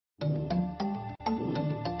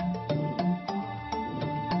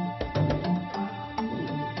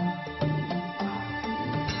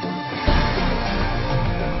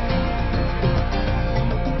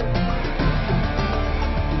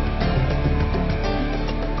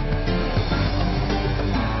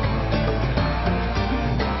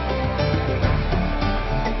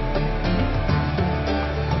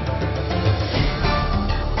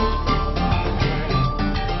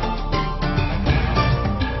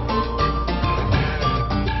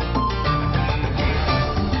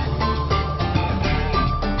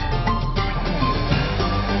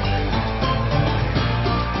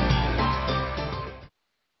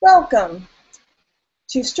Welcome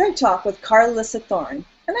to Straight Talk with Carly Alyssa Thorne.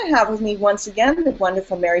 And I have with me once again the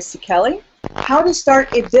wonderful Mary C. Kelly, How to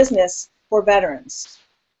Start a Business for Veterans.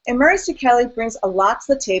 And Mary C. Kelly brings a lot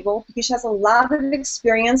to the table because she has a lot of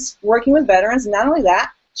experience working with veterans. And not only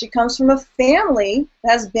that, she comes from a family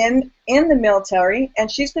that has been in the military, and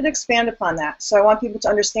she's going to expand upon that. So I want people to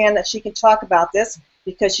understand that she can talk about this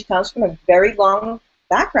because she comes from a very long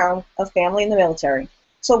background of family in the military.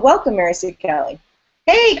 So welcome, Mary C. Kelly.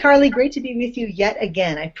 Hey, Carly, great to be with you yet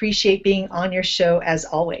again. I appreciate being on your show as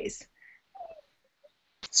always.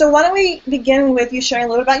 So why don't we begin with you sharing a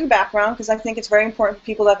little about your background, because I think it's very important for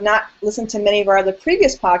people that have not listened to many of our other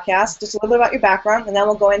previous podcasts, just a little bit about your background, and then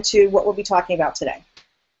we'll go into what we'll be talking about today.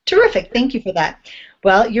 Terrific. Thank you for that.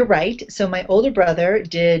 Well, you're right. So my older brother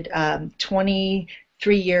did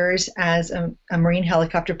 23 years as a Marine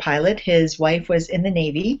helicopter pilot. His wife was in the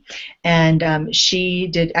Navy, and she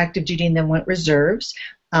did active duty and then went reserves.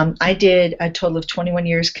 I did a total of 21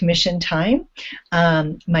 years commission time.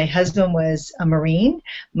 My husband was a Marine.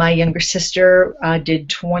 My younger sister did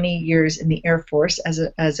 20 years in the Air Force as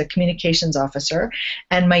a communications officer,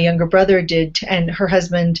 and my younger brother did, and her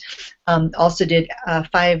husband also did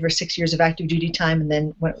 5 or 6 years of active duty time and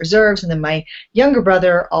then went reserves, and then my younger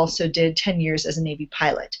brother also did 10 years as a Navy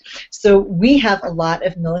pilot. So we have a lot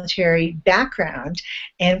of military background,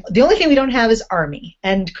 and the only thing we don't have is Army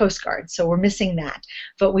and Coast Guard, so we're missing that.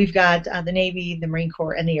 But we've got the Navy, the Marine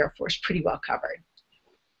Corps, and the Air Force pretty well covered.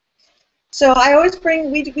 So I always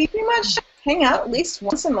bring, we pretty much hang out at least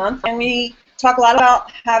once a month, and we talk a lot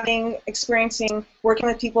about experiencing, working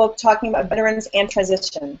with people, talking about veterans and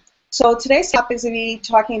transition. So today's topic is going to be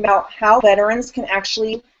talking about how veterans can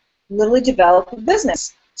actually literally develop a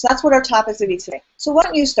business. So that's what our topic is going to be today. So why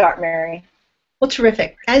don't you start, Mary? Well,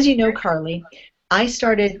 terrific. As you know, Carly, I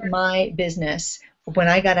started my business when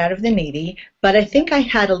I got out of the Navy, but I think I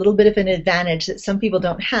had a little bit of an advantage that some people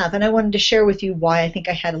don't have, and I wanted to share with you why I think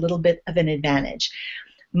I had a little bit of an advantage.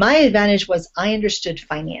 My advantage was I understood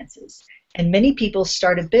finances, and many people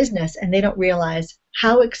start a business and they don't realize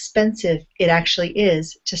how expensive it actually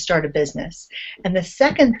is to start a business. And the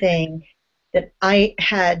second thing that I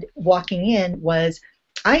had walking in was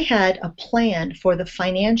I had a plan for the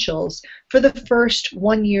financials for the first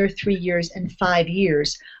 1 year, 3 years, and 5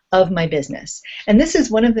 years of my business. And this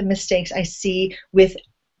is one of the mistakes I see with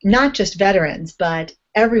not just veterans, but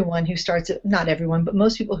everyone who starts, not everyone, but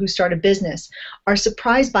most people who start a business are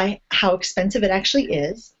surprised by how expensive it actually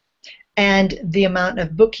is and the amount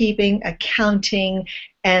of bookkeeping, accounting,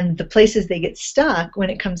 and the places they get stuck when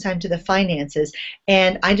it comes time to the finances.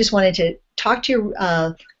 And I just wanted to talk to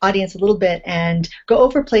your audience a little bit and go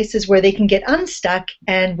over places where they can get unstuck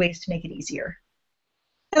and ways to make it easier.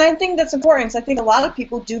 And I think that's important. I think a lot of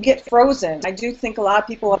people do get frozen. I do think a lot of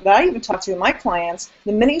people that I even talk to, my clients,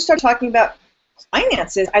 the minute you start talking about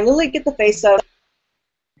finances, I literally get the face of,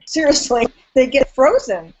 seriously, they get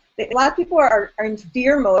frozen. A lot of people are in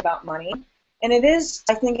fear mode about money. And it is,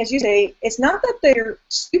 I think, as you say, it's not that they're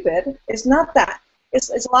stupid. It's not that. It's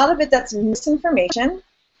a lot of it that's misinformation.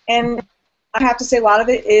 And I have to say a lot of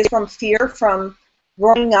it is from fear, from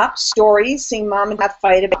growing up, stories, seeing mom and dad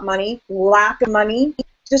fight about money, lack of money,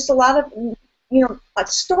 just a lot of,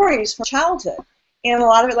 stories from childhood. And a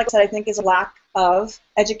lot of it, like I said, I think is a lack of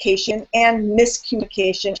education and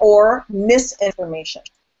miscommunication or misinformation.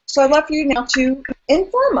 So I'd love for you now to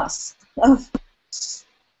inform us of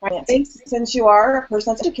finances, since you are a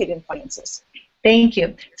person that's educated in finances. Thank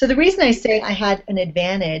you. So the reason I say I had an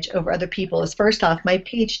advantage over other people is, first off, my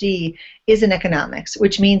PhD is in economics,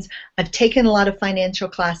 which means I've taken a lot of financial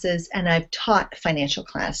classes and I've taught financial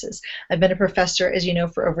classes. I've been a professor, as you know,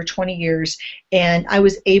 for over 20 years, and I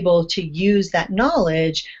was able to use that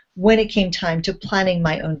knowledge when it came time to planning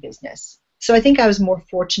my own business. So I think I was more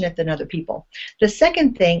fortunate than other people. The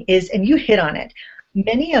second thing is, and you hit on it,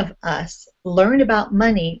 many of us learned about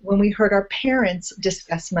money when we heard our parents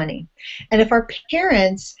discuss money. And if our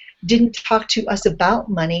parents didn't talk to us about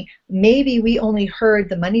money, maybe we only heard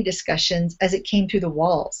the money discussions as it came through the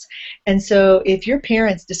walls. And so if your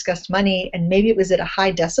parents discussed money and maybe it was at a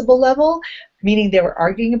high decibel level, meaning they were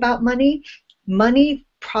arguing about money, money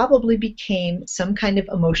probably became some kind of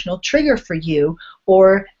emotional trigger for you,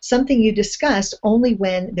 or something you discussed only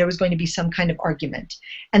when there was going to be some kind of argument.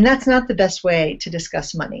 And that's not the best way to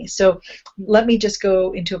discuss money. So let me just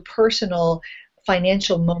go into a personal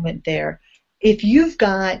financial moment there. If you've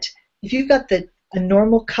got a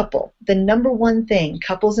normal couple, the number one thing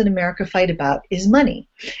couples in America fight about is money.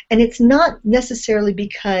 And it's not necessarily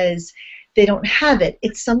because they don't have it.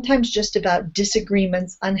 It's sometimes just about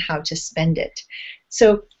disagreements on how to spend it.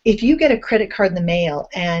 So if you get a credit card in the mail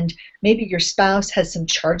and maybe your spouse has some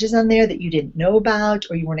charges on there that you didn't know about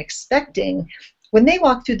or you weren't expecting, when they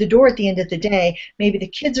walk through the door at the end of the day, maybe the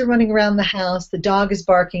kids are running around the house, the dog is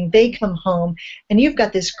barking, they come home, and you've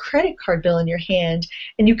got this credit card bill in your hand,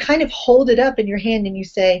 and you kind of hold it up in your hand and you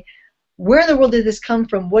say, where in the world did this come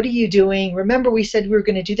from? What are you doing? Remember we said we were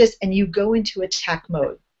going to do this, and you go into attack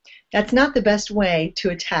mode. That's not the best way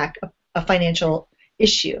to attack a financial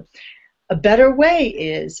issue. A better way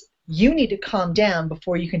is you need to calm down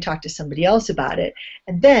before you can talk to somebody else about it,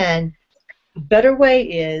 and then a better way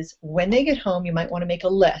is when they get home, you might want to make a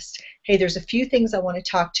list. Hey, there's a few things I want to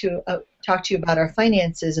talk to you about our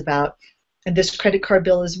finances about, and this credit card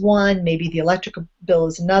bill is one, maybe the electrical bill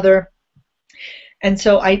is another. And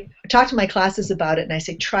so I talk to my classes about it, and I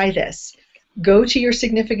say, try this. Go to your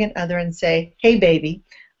significant other and say, hey, baby,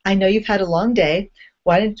 I know you've had a long day.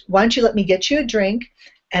 Why don't you let me get you a drink,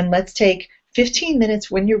 and let's take 15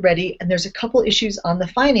 minutes when you're ready, and there's a couple issues on the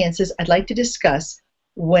finances I'd like to discuss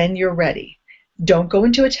when you're ready. Don't go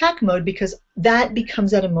into attack mode because that becomes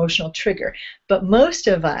that emotional trigger. But most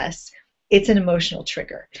of us, it's an emotional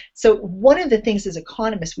trigger. So one of the things as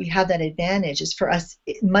economists we have that advantage is for us,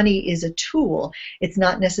 money is a tool. It's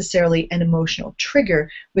not necessarily an emotional trigger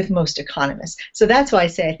with most economists. So that's why I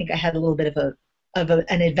say I think I had a little bit of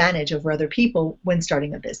an advantage over other people when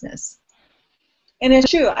starting a business. And it's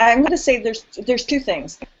true. I'm going to say there's two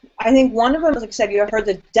things. I think one of them, like I said, you heard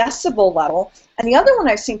the decibel level, and the other one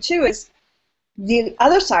I've seen too is the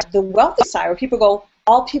other side, the wealthy side, where people go,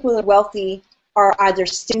 all people that are wealthy are either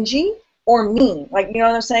stingy or mean. Like, you know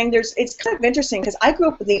what I'm saying? It's kind of interesting because I grew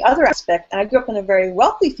up with the other aspect, and I grew up in a very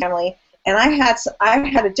wealthy family, and I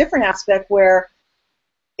had a different aspect where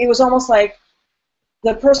it was almost like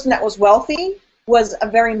the person that was wealthy was a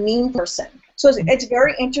very mean person. So it's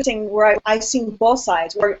very interesting where I've seen both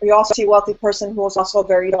sides, where you also see a wealthy person who is also a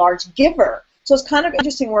very large giver. So it's kind of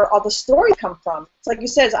interesting where all the stories come from. It's like you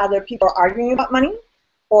said, it's either people are arguing about money,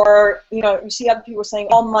 or you see other people saying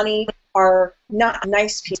all money are not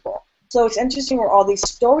nice people. So it's interesting where all these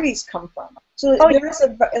stories come from. So there's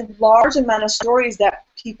a large amount of stories that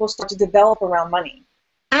people start to develop around money.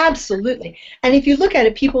 Absolutely. And if you look at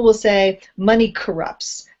it, people will say money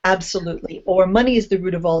corrupts. Absolutely. Or money is the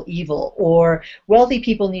root of all evil. Or wealthy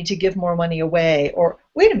people need to give more money away. Or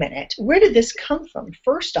wait a minute, where did this come from?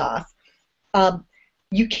 First off,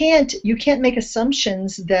 you can't make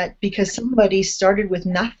assumptions that because somebody started with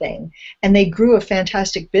nothing and they grew a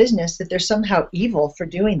fantastic business that they're somehow evil for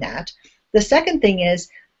doing that. The second thing is,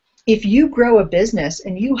 if you grow a business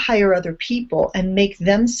and you hire other people and make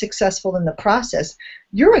them successful in the process,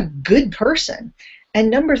 you're a good person. And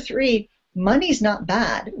number three, money's not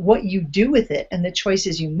bad. What you do with it and the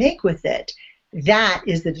choices you make with it, that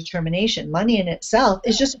is the determination. Money in itself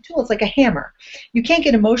is just a tool. It's like a hammer. You can't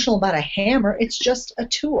get emotional about a hammer. It's just a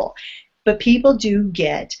tool. But people do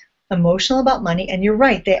get emotional about money, and you're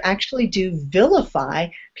right, they actually do vilify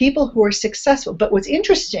people who are successful. But what's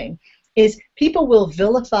interesting is people will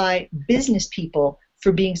vilify business people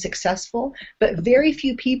for being successful, but very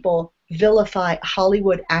few people vilify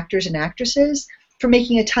Hollywood actors and actresses for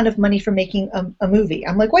making a ton of money for making a movie.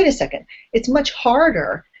 I'm like, wait a second. It's much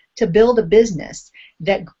harder to build a business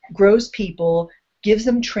that grows people, gives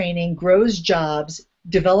them training, grows jobs,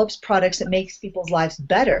 develops products that makes people's lives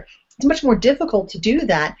better. It's much more difficult to do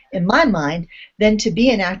that, in my mind, than to be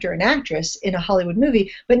an actor and actress in a Hollywood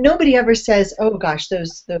movie. But nobody ever says, oh gosh,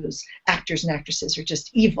 those actors and actresses are just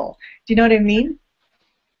evil. Do you know what I mean?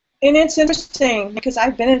 And it's interesting because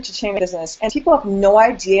I've been in the entertainment business, and people have no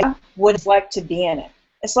idea what it's like to be in it.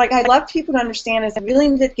 It's like I'd love people to understand is I really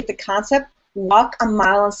need to get the concept, walk a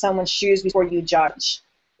mile in someone's shoes before you judge.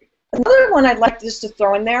 Another one I'd like just to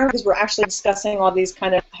throw in there, because we're actually discussing all these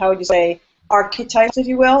kind of, how would you say, archetypes, if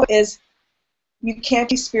you will, is you can't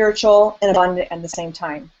be spiritual and abundant at the same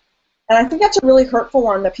time. And I think that's a really hurtful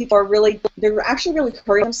one that people are they're actually really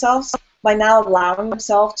hurting themselves by now allowing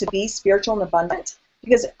themselves to be spiritual and abundant.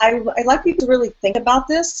 Because I like people to really think about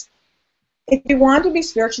this. If you want to be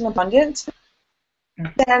spiritual and abundant,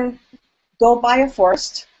 then go buy a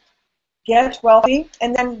forest, get wealthy,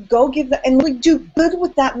 and then go and really do good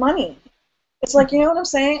with that money. It's like, you know what I'm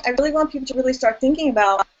saying? I really want people to really start thinking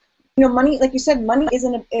about, money, like you said, money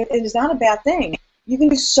is not a bad thing. You can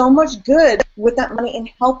do so much good with that money and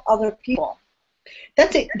help other people.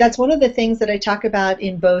 That's it. That's one of the things that I talk about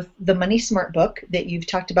in both the Money Smart book that you've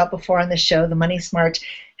talked about before on the show, the Money Smart,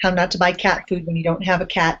 How Not to Buy Cat Food When You Don't Have a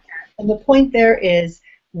Cat. And the point there is,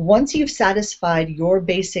 once you've satisfied your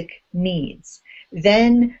basic needs,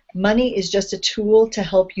 then money is just a tool to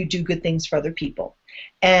help you do good things for other people.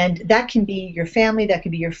 And that can be your family, that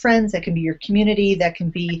can be your friends, that can be your community, that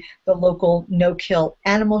can be the local no-kill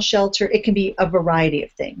animal shelter. It can be a variety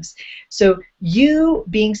of things. So you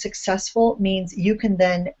being successful means you can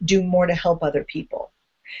then do more to help other people.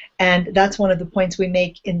 And that's one of the points we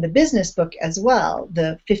make in the business book as well.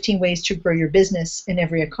 The 15 Ways to Grow Your Business in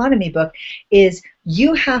Every Economy book is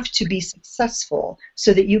you have to be successful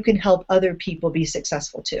so that you can help other people be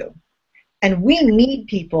successful too. And we need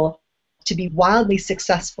people to be wildly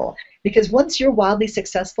successful, because once you're wildly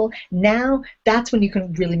successful, now that's when you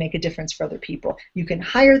can really make a difference for other people. You can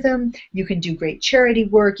hire them, you can do great charity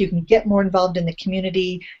work, you can get more involved in the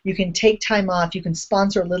community, you can take time off, you can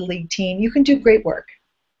sponsor a Little League team, you can do great work.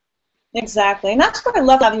 Exactly, and that's why I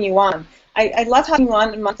love having you on. I love having you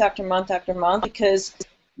on month after month after month, because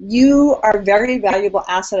you are a very valuable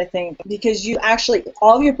asset, I think, because you actually,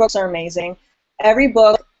 all of your books are amazing. Every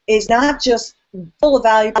book is not just full of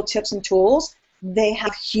valuable tips and tools, they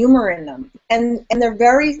have humor in them. And they're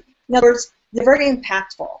very, in other words, they're very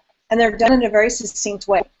impactful. And they're done in a very succinct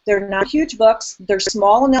way. They're not huge books. They're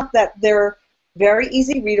small enough that they're very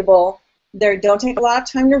easy readable. They don't take a lot of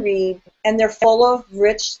time to read. And they're full of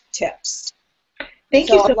rich tips. Thank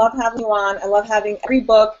you. I love having you on. I love having, every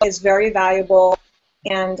book is very valuable.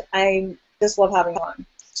 And I just love having you on.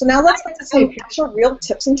 So now let's get to some actual real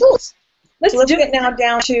tips and tools. Let's get now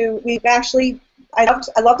down to, we've actually, I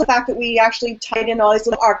love the fact that we actually tied in all these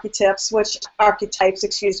little archetypes, which I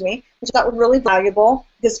thought were really valuable,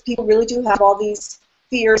 because people really do have all these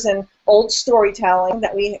fears and old storytelling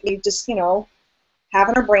that we just, have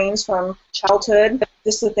in our brains from childhood,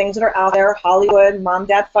 just the things that are out there, Hollywood, mom,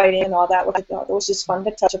 dad fighting, and all that, which I thought was just fun to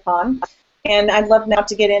touch upon. And I'd love now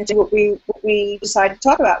to get into what we decided to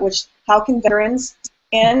talk about, which how can veterans,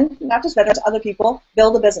 and not just veterans, other people,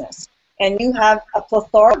 build a business. And you have a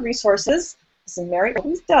plethora of resources, as Mary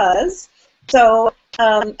always does. So,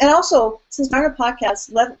 and also, since we're on a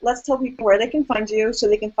podcast, let's tell people where they can find you, so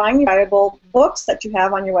they can find your valuable books that you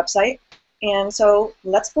have on your website. And so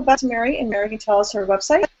let's go back to Mary, and Mary can tell us her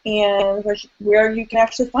website and where you can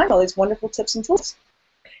actually find all these wonderful tips and tools.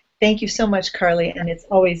 Thank you so much, Carly, and it's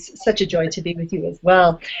always such a joy to be with you as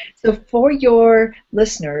well. So for your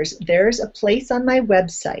listeners, there's a place on my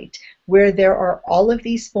website where there are all of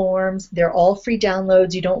these forms. They're all free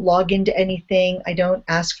downloads. You don't log into anything. I don't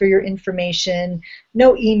ask for your information.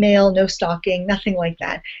 No email, no stalking, nothing like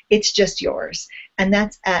that. It's just yours. And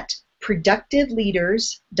that's at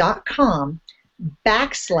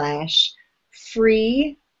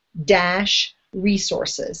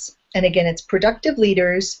productiveleaders.com/free-resources. And again, it's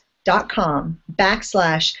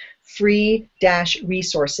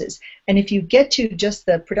productiveleaders.com/free-resources. And if you get to just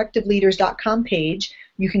the productiveleaders.com page,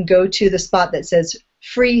 you can go to the spot that says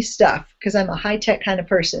free stuff, because I'm a high-tech kind of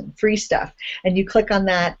person, free stuff. And you click on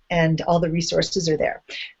that, and all the resources are there.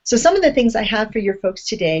 So some of the things I have for your folks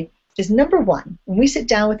today is, number one, when we sit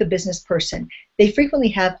down with a business person, they frequently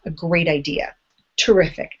have a great idea.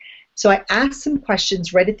 Terrific. So I ask some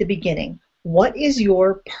questions right at the beginning. What is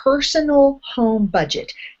your personal home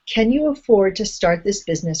budget? Can you afford to start this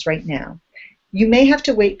business right now? You may have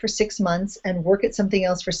to wait for 6 months and work at something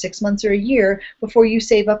else for 6 months or a year before you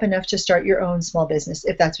save up enough to start your own small business,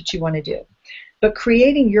 if that's what you want to do. But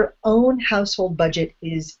creating your own household budget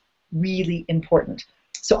is really important.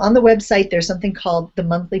 So on the website, there's something called the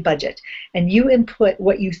monthly budget, and you input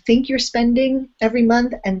what you think you're spending every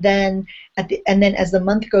month, and then as the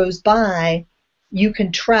month goes by, you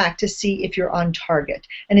can track to see if you're on target.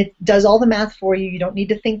 And it does all the math for you. You don't need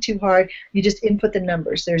to think too hard. You just input the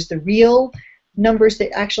numbers. There's the real numbers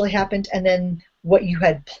that actually happened, and then what you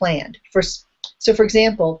had planned. So for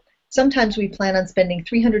example, sometimes we plan on spending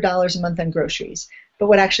 $300 a month on groceries. But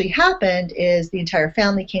what actually happened is the entire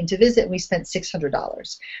family came to visit, and we spent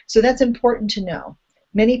 $600. So that's important to know.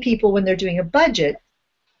 Many people, when they're doing a budget,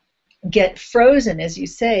 get frozen, as you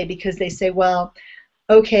say, because they say, well,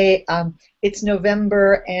 okay, it's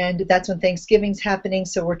November, and that's when Thanksgiving's happening,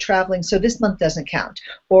 so we're traveling, so this month doesn't count.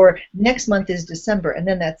 Or next month is December, and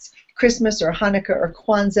then that's Christmas or Hanukkah or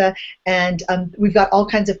Kwanzaa, and we've got all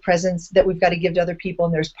kinds of presents that we've got to give to other people,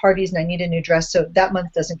 and there's parties, and I need a new dress, so that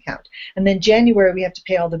month doesn't count. And then January, we have to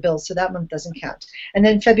pay all the bills, so that month doesn't count. And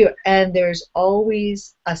then February, and there's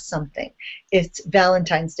always a something. It's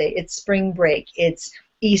Valentine's Day, it's spring break, it's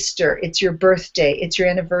Easter, it's your birthday, it's your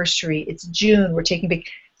anniversary, it's June, we're taking big.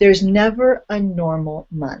 There's never a normal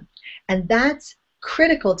month. And that's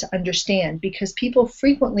critical to understand, because people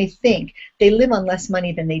frequently think they live on less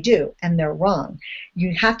money than they do, and they're wrong.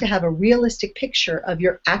 You have to have a realistic picture of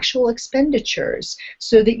your actual expenditures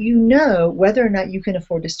so that you know whether or not you can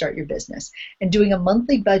afford to start your business. And doing a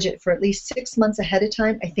monthly budget for at least 6 months ahead of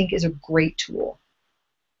time, I think, is a great tool.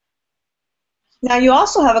 Now you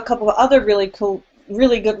also have a couple of other really cool,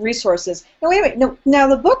 really good resources. Now wait a minute. Now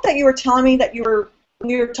the book that you were telling me that you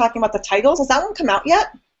were talking about the titles, has that one come out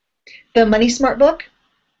yet? The Money Smart book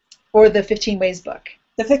or the 15 Ways book?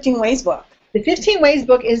 The 15 Ways book. The 15 Ways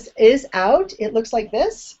book is out. It looks like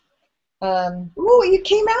this. Ooh, it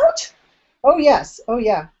came out? Oh, yes. Oh,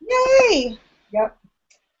 yeah. Yay! Yep.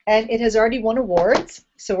 And it has already won awards,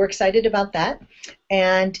 so we're excited about that.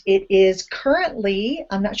 And it is currently,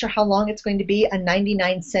 I'm not sure how long it's going to be, a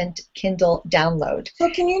 99-cent Kindle download. So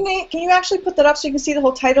can you actually put that up so you can see the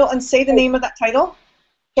whole title and say the name of that title?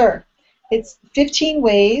 Sure. It's 15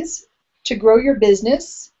 Ways to Grow Your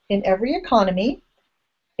Business in Every Economy.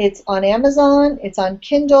 It's on Amazon. It's on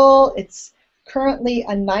Kindle. It's currently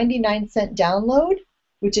a 99-cent download,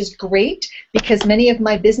 which is great because many of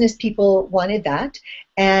my business people wanted that.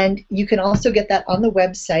 And you can also get that on the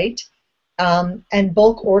website. And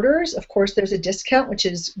bulk orders, of course, there's a discount, which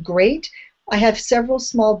is great. I have several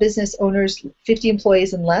small business owners, 50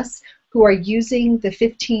 employees and less, who are using the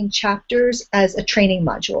 15 chapters as a training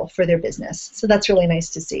module for their business. So that's really nice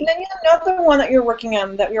to see. And then you have another one that you're working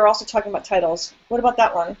on that you're also talking about titles. What about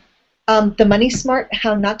that one? The Money Smart,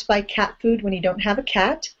 How Not to Buy Cat Food When You Don't Have a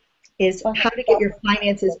Cat, is how to get your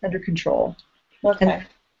finances under control. Okay.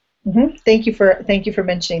 Thank you for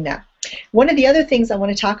mentioning that. One of the other things I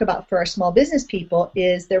want to talk about for our small business people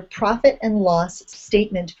is their profit and loss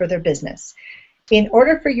statement for their business. In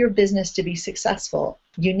order for your business to be successful,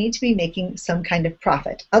 you need to be making some kind of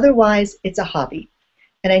profit. Otherwise, it's a hobby.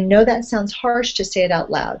 And I know that sounds harsh to say it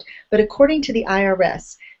out loud, but according to the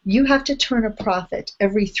IRS, you have to turn a profit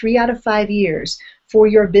every 3 out of 5 years for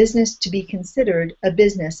your business to be considered a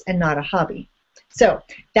business and not a hobby. So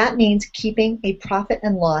that means keeping a profit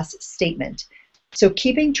and loss statement. So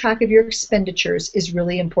keeping track of your expenditures is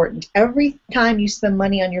really important. Every time you spend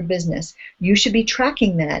money on your business, you should be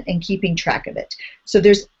tracking that and keeping track of it. So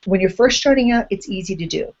when you're first starting out, it's easy to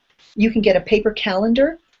do. You can get a paper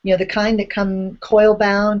calendar, the kind that come coil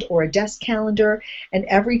bound, or a desk calendar, and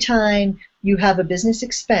every time you have a business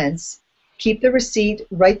expense, keep the receipt,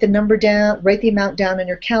 write the number down, write the amount down on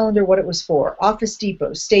your calendar, what it was for. Office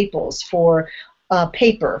Depot, Staples, for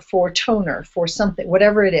paper, for toner, for something,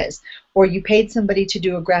 whatever it is, or you paid somebody to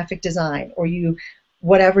do a graphic design, or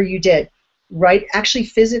whatever you did, actually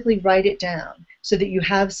physically write it down so that you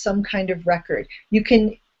have some kind of record. You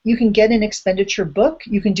can get an expenditure book,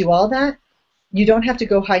 you can do all that. You don't have to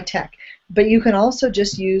go high tech, but you can also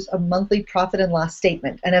just use a monthly profit and loss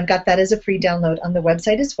statement, and I've got that as a free download on the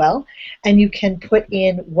website as well, and you can put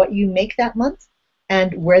in what you make that month,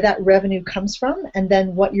 and where that revenue comes from, and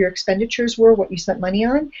then what your expenditures were, what you spent money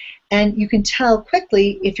on, and you can tell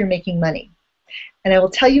quickly if you're making money. And I will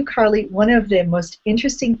tell you, Carly, one of the most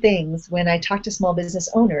interesting things when I talk to small business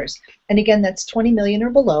owners, and again, that's 20 million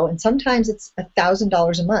or below, and sometimes it's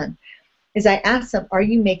 $1,000 a month, is I ask them, are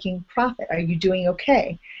you making profit? Are you doing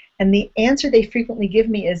okay? And the answer they frequently give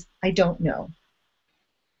me is, I don't know.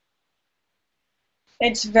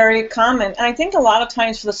 It's very common. And I think a lot of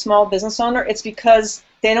times for the small business owner, it's because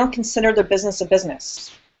they don't consider their business a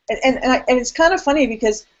business. And it's kind of funny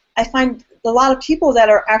because I find a lot of people that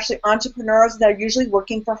are actually entrepreneurs that are usually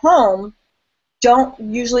working from home don't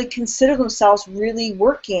usually consider themselves really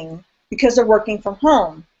working because they're working from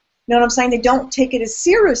home. You know what I'm saying? They don't take it as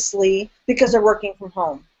seriously because they're working from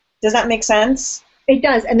home. Does that make sense? It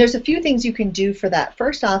does, and there's a few things you can do for that.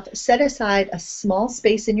 First off, set aside a small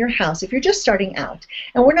space in your house if you're just starting out.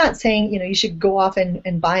 And we're not saying you should go off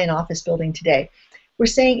and buy an office building today. We're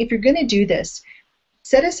saying if you're going to do this,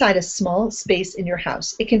 set aside a small space in your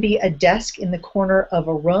house. It can be a desk in the corner of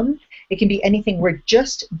a room. It can be anything where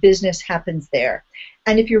just business happens there.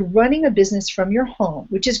 And if you're running a business from your home,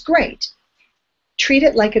 which is great, treat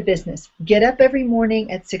it like a business. Get up every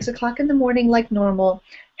morning at 6 o'clock in the morning like normal.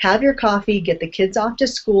 Have your coffee, get the kids off to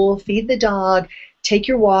school, feed the dog, take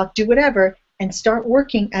your walk, do whatever, and start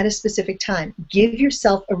working at a specific time. Give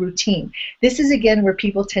yourself a routine. This is, again, where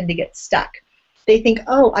people tend to get stuck. They think,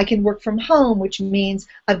 oh, I can work from home, which means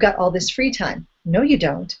I've got all this free time. No, you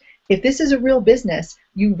don't. If this is a real business,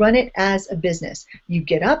 you run it as a business. You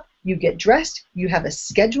get up, you get dressed, you have a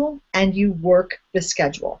schedule, and you work the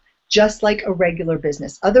schedule, just like a regular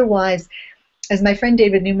business. Otherwise, as my friend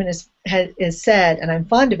David Newman has said, and I'm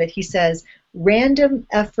fond of it, he says, random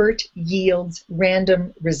effort yields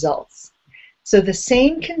random results. So the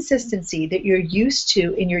same consistency that you're used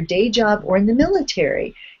to in your day job or in the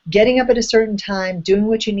military, getting up at a certain time, doing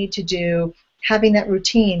what you need to do, having that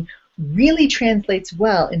routine, really translates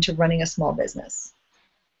well into running a small business.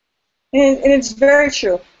 And it's very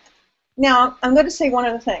true. Now, I'm going to say one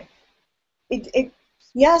other thing.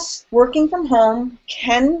 Yes, working from home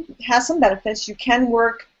can has some benefits. You can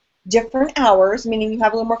work different hours, meaning you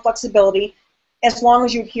have a little more flexibility, as long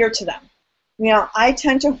as you adhere to them. I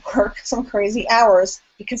tend to work some crazy hours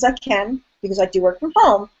because I can, because I do work from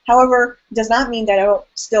home. However, it does not mean that I don't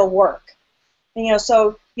still work.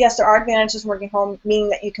 So yes, there are advantages working home, meaning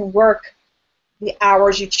that you can work the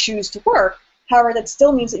hours you choose to work. However, that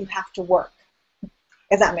still means that you have to work,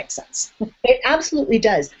 if that makes sense. It absolutely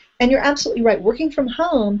does. And you're absolutely right. Working from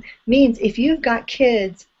home means if you've got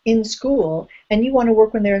kids in school and you want to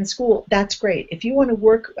work when they're in school, that's great. If you want to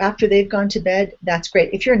work after they've gone to bed, that's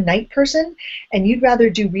great. If you're a night person and you'd rather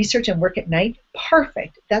do research and work at night,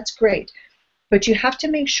 perfect. That's great. But you have to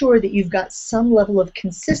make sure that you've got some level of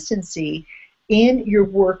consistency in your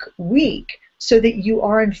work week so that you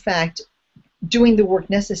are, in fact, doing the work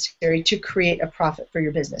necessary to create a profit for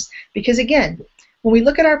your business. Because again, when we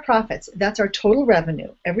look at our profits, that's our total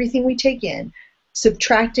revenue, everything we take in,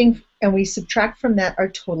 subtracting, and we subtract from that our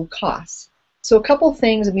total costs. So a couple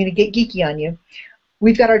things, I'm going to get geeky on you.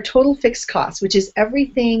 We've got our total fixed costs, which is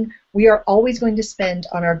everything we are always going to spend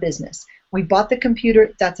on our business. We bought the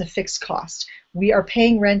computer, that's a fixed cost. We are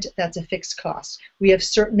paying rent, that's a fixed cost. We have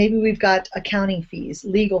maybe we've got accounting fees,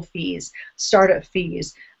 legal fees, startup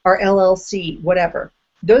fees, our LLC, whatever.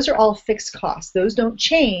 Those are all fixed costs. Those don't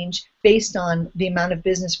change based on the amount of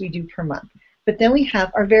business we do per month. But then we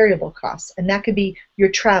have our variable costs, and that could be your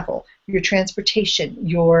travel, your transportation,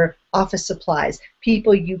 your office supplies,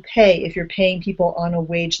 people you pay if you're paying people on a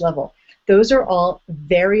wage level. Those are all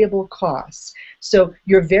variable costs. So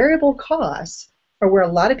your variable costs are where a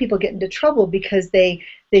lot of people get into trouble because they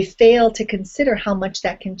fail to consider how much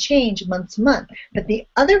that can change month to month. But the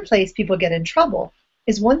other place people get in trouble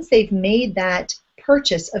is once they've made that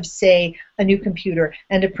purchase of, say, a new computer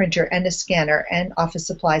and a printer and a scanner and office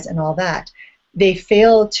supplies and all that, they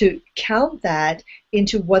fail to count that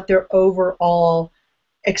into what their overall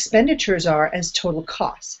expenditures are as total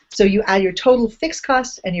costs. So you add your total fixed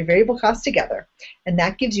costs and your variable costs together, and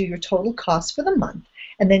that gives you your total cost for the month,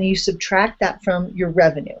 and then you subtract that from your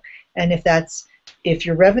revenue. And if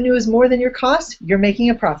your revenue is more than your cost, you're making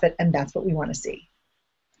a profit, and that's what we want to see.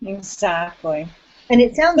 Exactly. And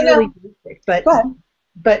it sounds really basic, go ahead.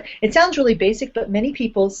 but it sounds really basic, but many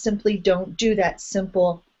people simply don't do that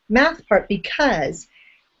simple math part because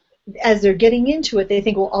as they're getting into it, they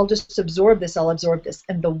think, well, I'll just absorb this, I'll absorb this.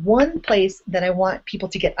 And the one place that I want people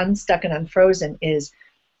to get unstuck and unfrozen is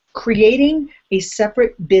creating a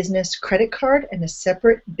separate business credit card and a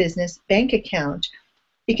separate business bank account.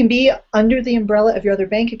 It can be under the umbrella of your other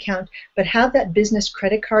bank account, but have that business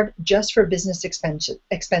credit card just for business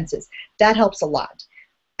expenses. That helps a lot.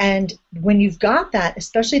 And when you've got that,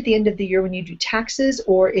 especially at the end of the year when you do taxes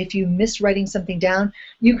or if you miss writing something down,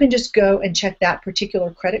 you can just go and check that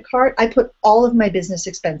particular credit card. I put all of my business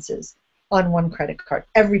expenses on one credit card,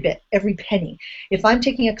 every bit, every penny. If I'm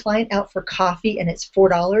taking a client out for coffee and it's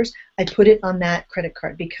 $4, I put it on that credit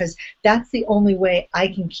card because that's the only way I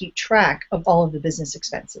can keep track of all of the business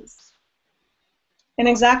expenses. And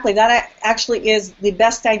exactly, that actually is the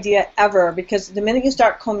best idea ever because the minute you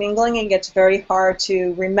start commingling, it gets very hard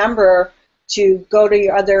to remember to go to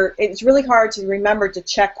your other, it's really hard to remember to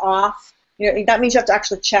check off. That means you have to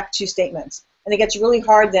actually check two statements. And it gets really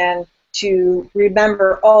hard then to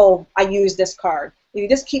remember, oh, I use this card. If you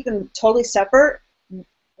just keep them totally separate,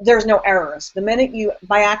 there's no errors. The minute you,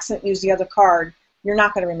 by accident, use the other card, you're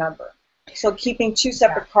not going to remember. So keeping two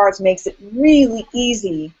separate cards makes it really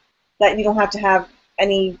easy that you don't have to have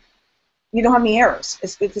any errors.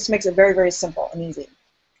 It just makes it very, very simple and easy.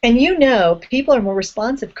 And people are more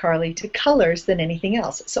responsive, Carly, to colors than anything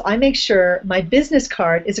else. So I make sure my business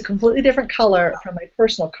card is a completely different color from my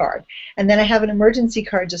personal card. And then I have an emergency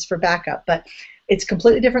card just for backup. But it's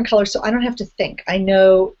completely different color, so I don't have to think. I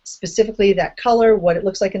know specifically that color, what it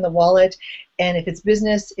looks like in the wallet. And if it's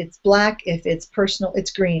business, it's black. If it's personal, it's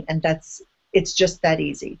green. And it's just that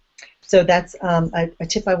easy. So that's a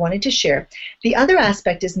tip I wanted to share. The other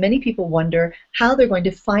aspect is many people wonder how they're going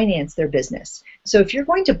to finance their business. So if you're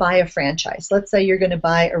going to buy a franchise, let's say you're going to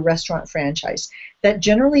buy a restaurant franchise, that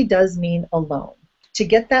generally does mean a loan. To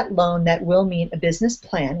get that loan, that will mean a business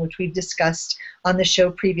plan, which we've discussed on the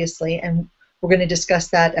show previously, and we're going to discuss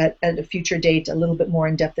that at a future date a little bit more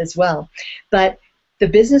in depth as well. But the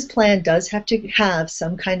business plan does have to have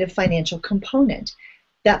some kind of financial component.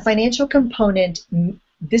 That financial component,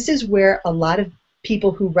 this is where a lot of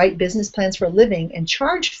people who write business plans for a living and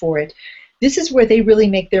charge for it, this is where they really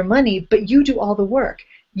make their money, but you do all the work.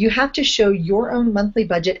 You have to show your own monthly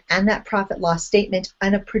budget and that profit loss statement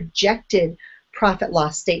and a projected profit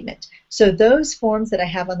loss statement. So those forms that I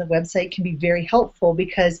have on the website can be very helpful,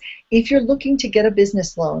 because if you're looking to get a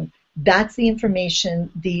business loan, that's the information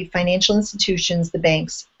the financial institutions, the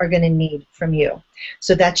banks, are going to need from you.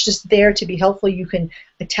 So that's just there to be helpful. You can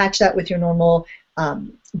attach that with your normal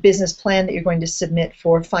business plan that you're going to submit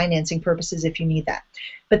for financing purposes if you need that.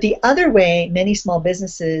 But the other way many small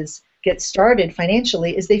businesses get started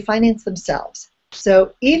financially is they finance themselves.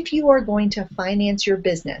 So if you are going to finance your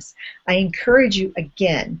business, I encourage you,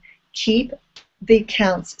 again, keep the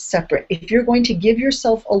accounts separate. If you're going to give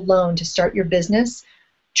yourself a loan to start your business,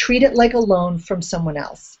 treat it like a loan from someone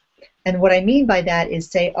else. And what I mean by that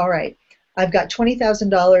is say, all right, I've got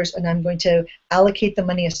 $20,000 and I'm going to allocate the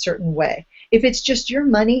money a certain way. If it's just your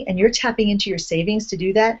money and you're tapping into your savings to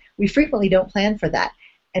do that, we frequently don't plan for that.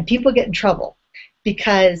 And people get in trouble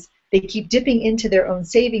because they keep dipping into their own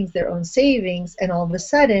savings, and all of a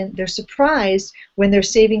sudden they're surprised when their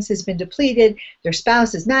savings has been depleted, their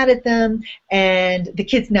spouse is mad at them, and the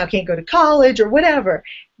kids now can't go to college or whatever.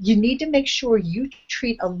 You need to make sure you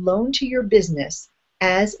treat a loan to your business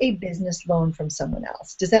as a business loan from someone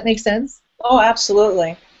else. Does that make sense? Oh,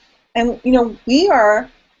 absolutely. And, you know, we are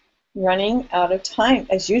running out of time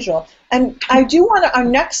as usual. And I do want to, our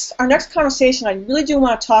next conversation, I really do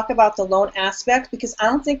want to talk about the loan aspect, because I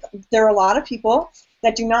don't think there are a lot of people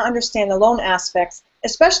that do not understand the loan aspects.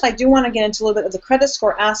 Especially, I do want to get into a little bit of the credit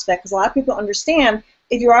score aspect, because a lot of people understand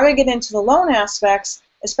if you are going to get into the loan aspects,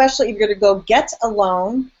 especially if you're going to go get a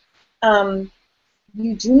loan,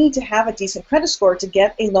 you do need to have a decent credit score to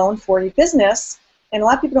get a loan for your business. And a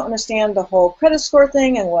lot of people don't understand the whole credit score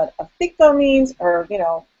thing and what a FICO means, or, you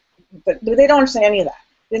know, but they don't understand any of that.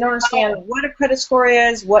 They don't understand what a credit score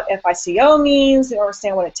is, what FICO means. They don't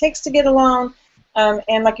understand what it takes to get a loan.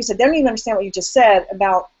 And like you said, they don't even understand what you just said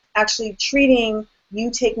about actually treating you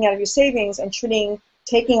taking out of your savings and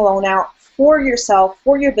taking a loan out for yourself,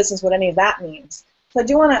 for your business, what any of that means. So I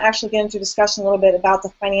do want to actually get into a discussion a little bit about the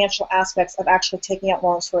financial aspects of actually taking out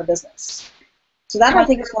loans for a business. So that, I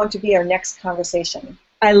think, is going to be our next conversation.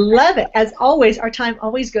 I love it. As always, our time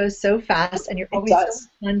always goes so fast, and you're always so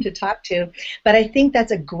fun to talk to. But I think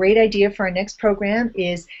that's a great idea for our next program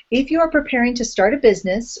is if you are preparing to start a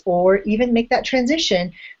business or even make that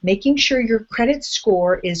transition, making sure your credit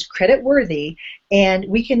score is credit worthy. And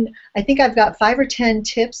we can, I think I've got 5 or 10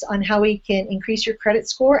 tips on how we can increase your credit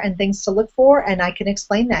score and things to look for, and I can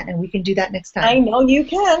explain that, and we can do that next time. I know you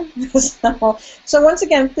can. So once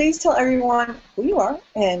again, please tell everyone who you are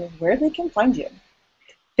and where they can find you.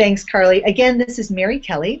 Thanks, Carly. Again, this is Mary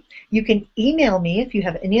Kelly. You can email me if you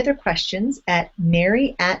have any other questions at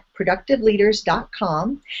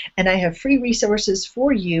mary@productiveleaders.com, and I have free resources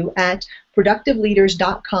for you at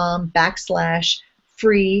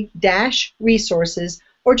productiveleaders.com/free-resources,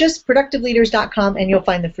 or just productiveleaders.com and you'll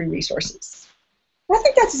find the free resources. I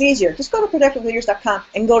think that's easier. Just go to productiveleaders.com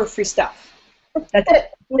and go to free stuff. That's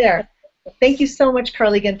it. There. Thank you so much,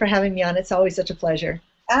 Carly, again, for having me on. It's always such a pleasure.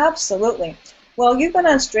 Absolutely. Well, you've been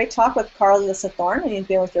on Straight Talk with Carly Alyssa Thorne, and you've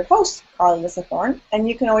been with your host, Carly Alyssa Thorne, and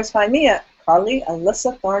you can always find me at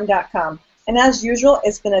carlyalyssathorne.com. And as usual,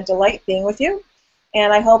 it's been a delight being with you,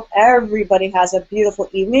 and I hope everybody has a beautiful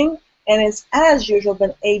evening, and it's, as usual,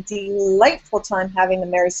 been a delightful time having the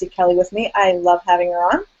Mary C. Kelly with me. I love having her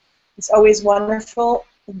on. It's always wonderful,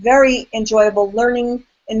 very enjoyable learning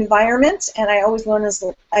environment, and I always learn a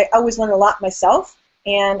lot myself,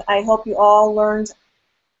 and I hope you all learned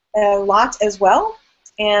a lot as well,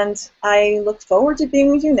 and I look forward to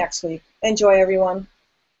being with you next week. Enjoy, everyone.